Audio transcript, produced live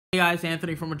Hey guys,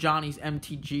 Anthony from Johnny's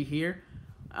MTG here.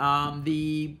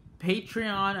 The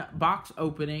Patreon box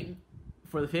opening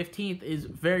for the 15th is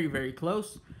very, very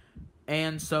close.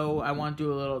 And so I want to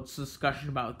do a little discussion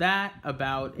about that,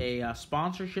 about a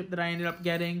sponsorship that I ended up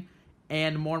getting,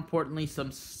 and more importantly,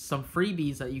 some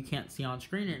freebies that you can't see on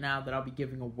screen right now that I'll be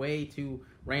giving away to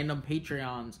random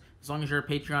Patreons, as long as you're a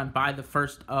Patreon by the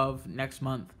 1st of next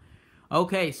month.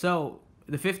 Okay, so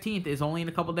the 15th is only in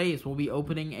a couple days. We'll be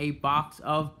opening a box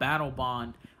of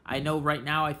Battlebond. I know right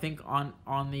now, I think on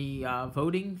the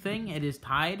voting thing, it is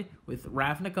tied with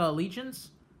Ravnica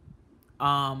Allegiance.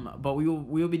 But we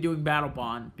will be doing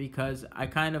Battlebond because I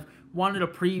kind of wanted to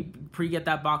pre get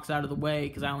that box out of the way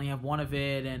because I only have one of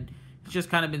it and it's just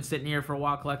kind of been sitting here for a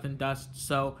while collecting dust.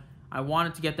 So I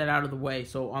wanted to get that out of the way.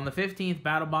 So on the 15th,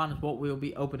 Battlebond is what we will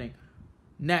be opening.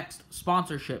 Next,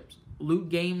 sponsorships. Loot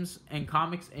Games and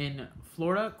Comics in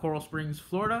Florida, Coral Springs,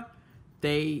 Florida.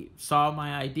 They saw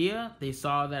my idea. They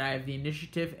saw that I have the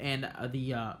initiative and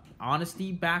the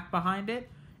honesty back behind it,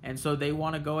 and so they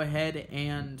want to go ahead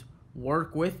and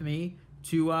work with me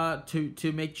to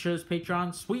make sure this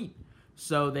Patreon's sweet.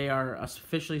 So they are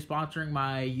officially sponsoring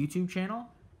my YouTube channel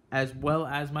as well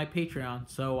as my Patreon.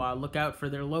 So look out for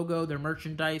their logo, their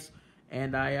merchandise,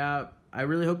 and I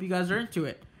really hope you guys are into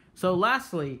it. So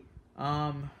lastly,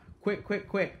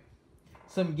 quick.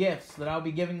 Some gifts that I'll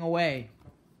be giving away.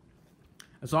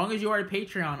 As long as you are a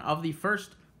Patreon of the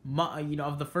first,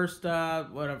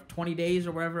 20 days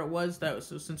or whatever it was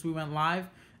since we went live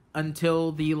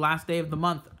until the last day of the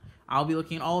month, I'll be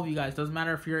looking at all of you guys. Doesn't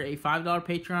matter if you're a $5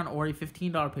 Patreon or a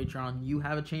 $15 Patreon, you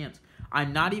have a chance.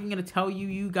 I'm not even going to tell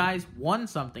you guys won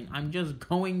something. I'm just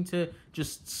going to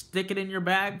stick it in your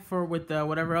bag with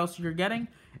whatever else you're getting,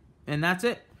 and that's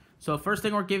it. So first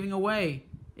thing we're giving away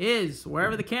is,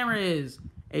 wherever the camera is,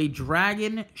 a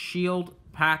Dragon Shield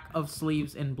pack of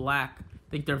sleeves in black. I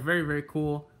think they're very, very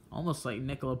cool. Almost like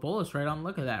Nicola Bolas right on.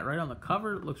 Look at that. Right on the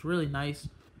cover. It looks really nice.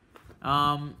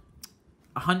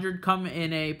 100 come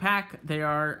in a pack. They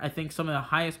are, I think, some of the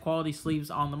highest quality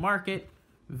sleeves on the market.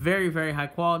 Very, very high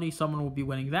quality. Someone will be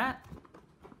winning that.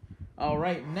 All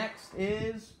right. Next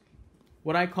is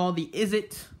what I call the Is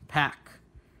It pack.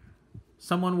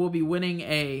 Someone will be winning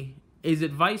a Is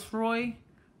It Viceroy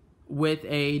with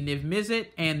a Niv Mizzet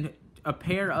and a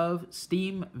pair of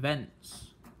Steam Vents.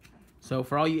 So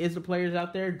for all you Is It players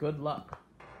out there, good luck.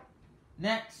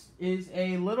 Next is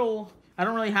a little, I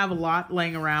don't really have a lot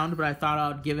laying around, but I thought I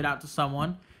would give it out to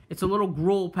someone. It's a little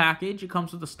Gruul package. It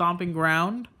comes with a Stomping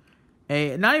Ground.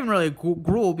 Not even really a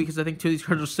Gruul, because I think two of these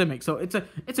cards are Simic. So it's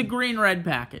a green-red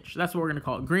package. That's what we're going to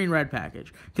call it, green-red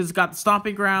package. Because it's got the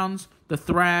Stomping Grounds, the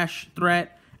Thrash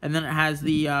threat, and then it has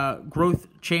the Growth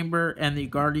Chamber and the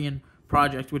Guardian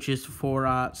Project, which is for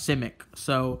Simic.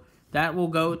 So that will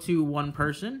go to one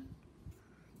person.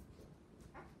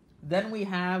 Then we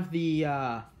have the,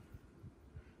 I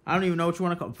don't even know what you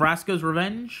want to call it, Vraska's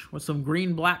Revenge with some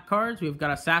green-black cards. We've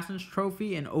got Assassin's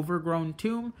Trophy, an Overgrown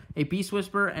Tomb, a Beast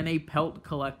Whisperer, and a Pelt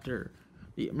Collector.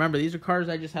 Remember, these are cards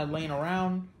I just had laying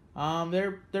around.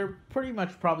 They're pretty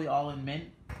much probably all in mint.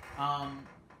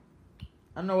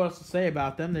 I don't know what else to say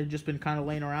about them. They've just been kind of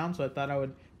laying around, so I thought I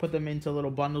would put them into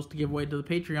little bundles to give away to the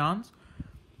Patreons.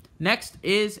 Next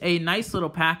is a nice little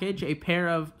package, a pair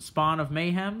of Spawn of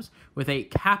Mayhems with a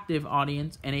Captive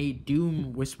Audience and a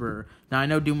Doom Whisperer. Now, I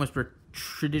know Doom Whisperer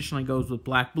traditionally goes with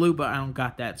black-blue, but I don't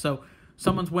got that. So,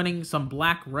 someone's winning some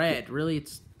black-red. Really,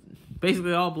 it's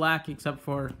basically all black except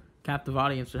for Captive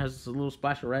Audience. It has a little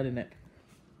splash of red in it.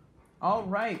 All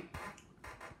right.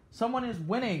 Someone is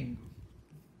winning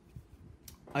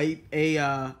a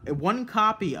one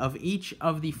copy of each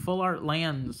of the full art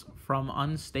lands from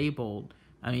Unstable.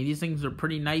 I mean, these things are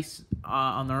pretty nice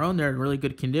on their own. They're in really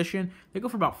good condition. They go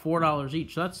for about $4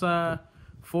 each. So that's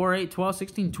 4, 8, 12,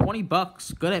 16, 20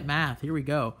 bucks. Good at math. Here we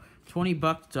go. 20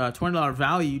 bucks, $20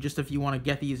 value just if you want to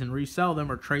get these and resell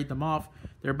them or trade them off.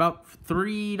 They're about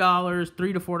 $3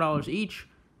 to $4 each.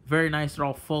 Very nice. They're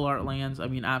all full art lands. I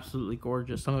mean, absolutely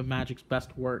gorgeous. Some of Magic's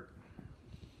best work.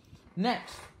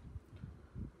 Next.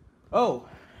 Oh,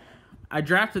 I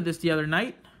drafted this the other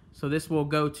night, so this will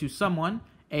go to someone.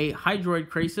 A Hydroid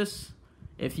Krasis.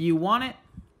 If you want it,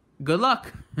 good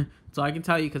luck. That's all I can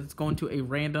tell you, because it's going to a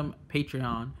random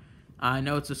Patreon. I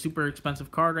know it's a super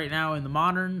expensive card right now in the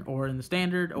Modern or in the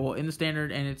Standard. Well, in the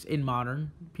Standard, and it's in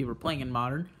Modern. People are playing in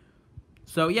Modern.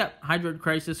 So, yeah, Hydroid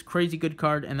Krasis, crazy good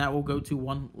card, and that will go to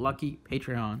one lucky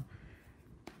Patreon.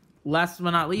 Last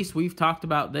but not least, we've talked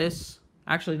about this.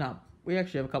 Actually, not. We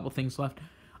actually have a couple things left.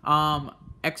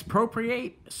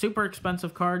 Expropriate, super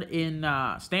expensive card in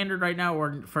Standard right now,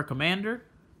 or for Commander.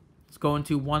 It's going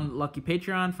to one lucky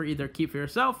Patreon for either keep for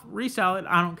yourself, resell it.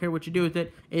 I don't care what you do with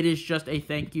it. It is just a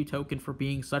thank you token for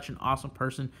being such an awesome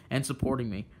person and supporting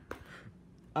me.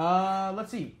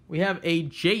 Let's see. We have a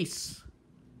Jace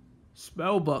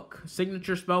spellbook,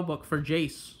 signature spellbook for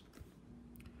Jace.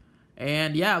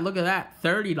 And yeah, look at that.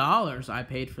 $30 I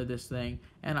paid for this thing.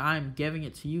 And I'm giving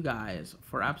it to you guys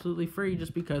for absolutely free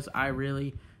just because I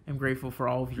really am grateful for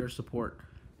all of your support.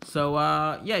 So,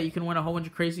 yeah, you can win a whole bunch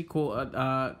of crazy cool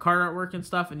card artwork and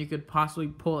stuff. And you could possibly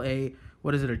pull a,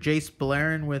 what is it, a Jace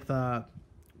Balerion with,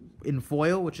 in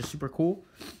foil, which is super cool.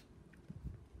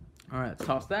 All right, let's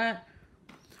toss that.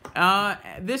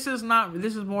 This is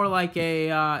more like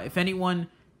a, if anyone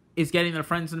is getting their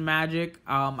friends in Magic,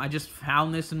 I just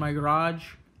found this in my garage,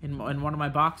 in one of my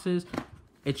boxes.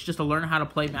 It's just a learn how to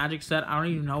play Magic set. I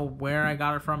don't even know where I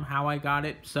got it from, how I got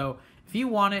it. So, if you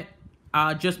want it,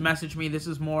 just message me. This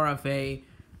is more of a,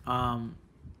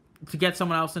 to get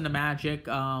someone else into Magic.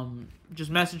 Just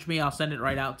message me. I'll send it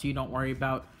right out to you. Don't worry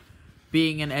about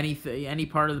being in any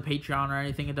part of the Patreon or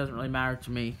anything. It doesn't really matter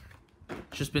to me.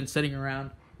 It's just been sitting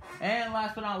around. And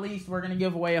last but not least, we're going to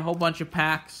give away a whole bunch of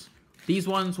packs. These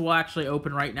ones will actually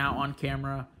open right now on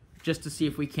camera just to see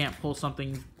if we can't pull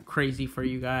something crazy for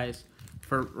you guys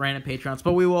for random Patreons.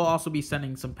 But we will also be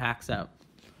sending some packs out.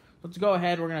 Let's go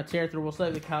ahead. We're going to tear through. We'll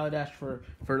save the Kaladesh for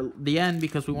the end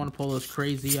because we want to pull those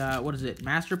crazy, what is it,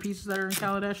 masterpieces that are in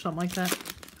Kaladesh, something like that.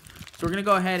 So we're going to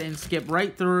go ahead and skip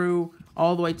right through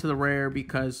all the way to the rare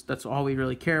because that's all we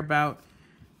really care about.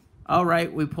 All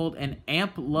right, we pulled an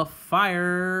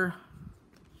Amplifier.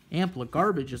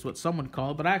 Garbage is what someone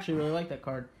called, but I actually really like that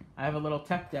card. I have a little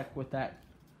tech deck with that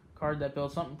card that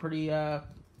builds something pretty,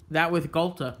 that with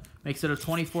Gulta. Makes it a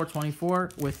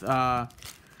 24/24 with,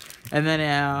 and then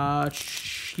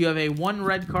you have a 1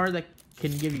 red card that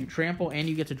can give you trample, and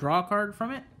you get to draw a card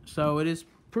from it. So it is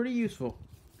pretty useful.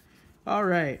 All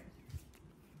right.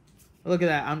 Look at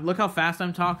that. Look how fast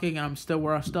I'm talking, and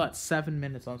we're still at 7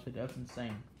 minutes on this video. That's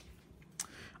insane.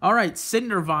 All right,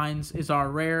 Cinder Vines is our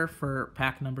rare for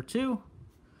pack number 2.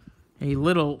 A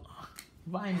little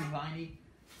viney.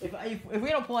 If we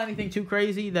don't pull anything too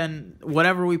crazy, then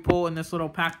whatever we pull in this little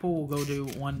pack pull will go to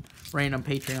one random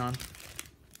Patreon.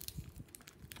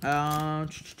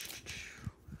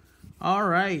 All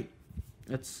right.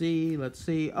 Let's see.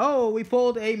 Oh, we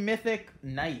pulled a mythic.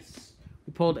 Nice.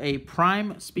 We pulled a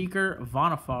Prime Speaker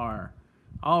Vonifar.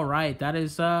 All right. That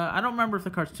is, I don't remember if the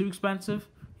card's too expensive.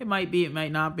 It might be, it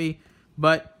might not be.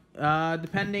 But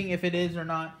depending if it is or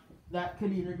not, that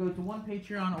could either go to one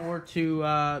Patreon or to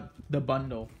the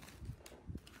bundle.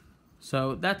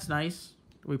 So that's nice.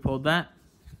 We pulled that.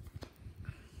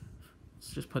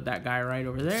 Let's just put that guy right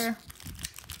over there.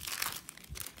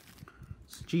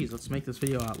 So, geez, let's make this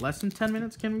video out less than 10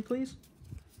 minutes, can we please?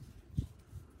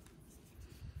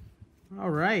 All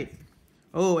right.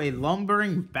 Oh, a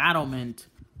Lumbering Battlement.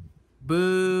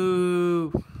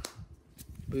 Boo.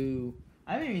 Boo.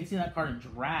 I haven't even seen that card in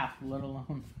draft, let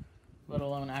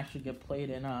alone actually get played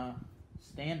in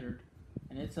standard.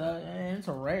 And it's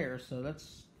a rare, so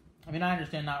that's, I mean, I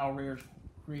understand not all rares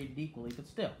created equally, but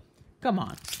still. Come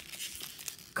on.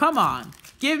 Come on.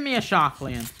 Give me a shock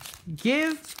land.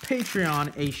 Give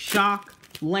Patreon a shock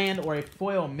land or a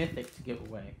foil mythic to give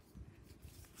away.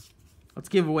 Let's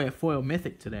give away a foil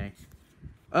mythic today.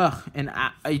 Ugh, an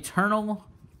eternal,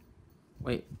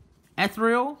 wait,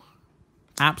 ethereal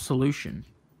absolution.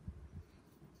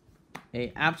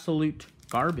 A absolute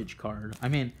garbage card. I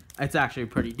mean, it's actually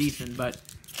pretty decent, but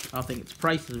I don't think its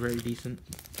price is very decent.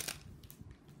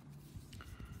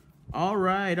 All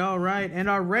right. And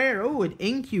our rare, oh, an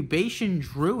Incubation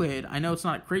Druid. I know it's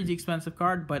not a crazy expensive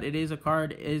card, but it is a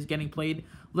card is getting played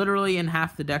literally in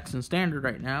half the decks in standard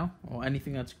right now. Well,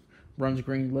 anything that's runs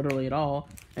green literally at all.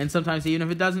 And sometimes even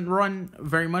if it doesn't run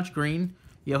very much green,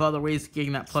 you have other ways of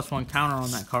getting that +1 counter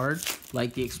on that card,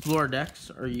 like the Explorer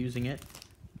decks are using it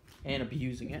and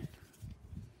abusing it.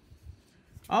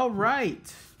 All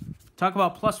right. Talk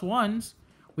about +1s.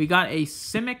 We got a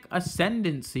Simic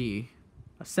Ascendancy.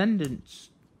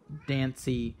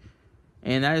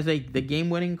 And that is the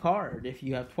game-winning card. If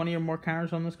you have 20 or more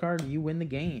counters on this card, you win the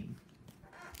game.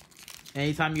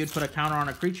 Anytime you'd put a counter on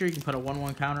a creature, you can put a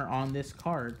 1/1 counter on this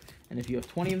card. And if you have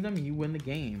 20 of them, you win the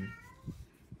game.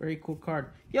 Very cool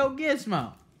card. Yo,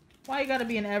 Gizmo, why you gotta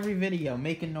be in every video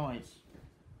making noise?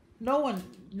 No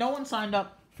one signed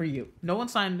up for you. No one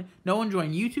joined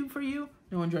YouTube for you.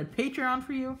 No one joined Patreon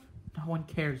for you. No one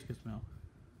cares, Gizmo.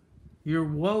 Your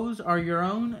woes are your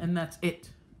own, and that's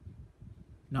it.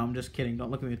 No, I'm just kidding. Don't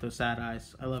look at me with those sad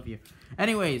eyes. I love you.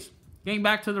 Anyways, getting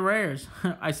back to the rares.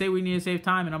 I say we need to save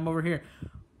time, and I'm over here.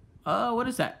 What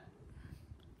is that?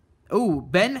 Oh,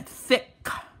 Ben Thick.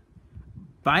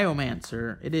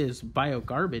 Biomancer. It is bio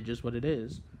garbage is what it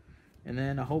is. And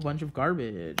then a whole bunch of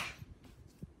garbage.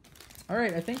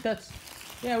 Alright, I think that's...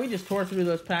 Yeah, we just tore through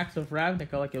those packs of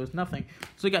Ravnica like it was nothing.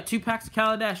 So we got 2 packs of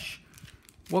Kaladesh.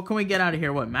 What can we get out of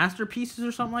here? What, masterpieces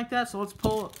or something like that? So let's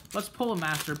pull a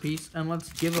masterpiece and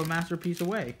let's give a masterpiece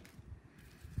away.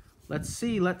 Let's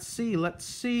see.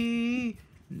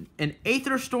 An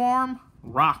Aether Storm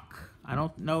Rock. I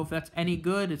don't know if that's any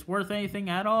good. It's worth anything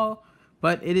at all.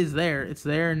 But it is there. It's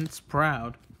there and it's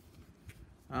proud.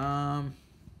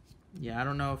 Yeah, I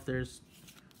don't know if there's...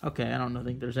 Okay, I don't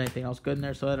think there's anything else good in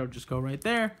there, so that'll just go right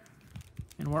there.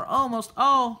 And we're almost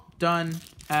all done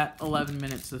at 11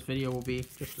 minutes. This video will be,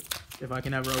 just if I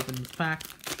can ever open this pack.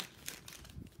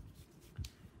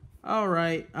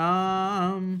 Alright,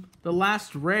 the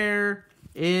last rare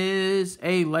is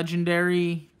a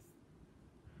legendary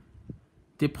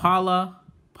Dipala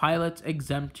Pilot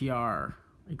Exemplar.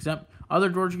 Other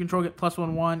droids you control get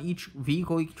 +1/1. Each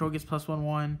vehicle you control gets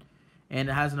 +1/1. And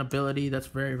it has an ability that's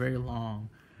very, very long.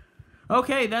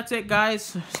 Okay, that's it,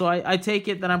 guys. So I take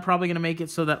it that I'm probably going to make it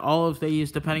so that all of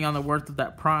these, depending on the worth of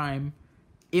that prime,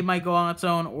 it might go on its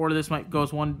own, or this might go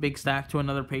as one big stack to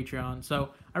another Patreon.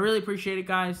 So I really appreciate it,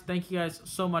 guys. Thank you guys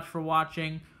so much for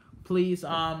watching. Please,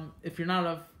 if you're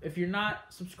not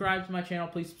subscribed to my channel,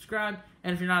 please subscribe.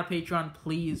 And if you're not a Patreon,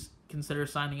 please consider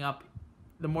signing up.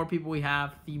 The more people we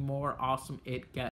have, the more awesome it gets.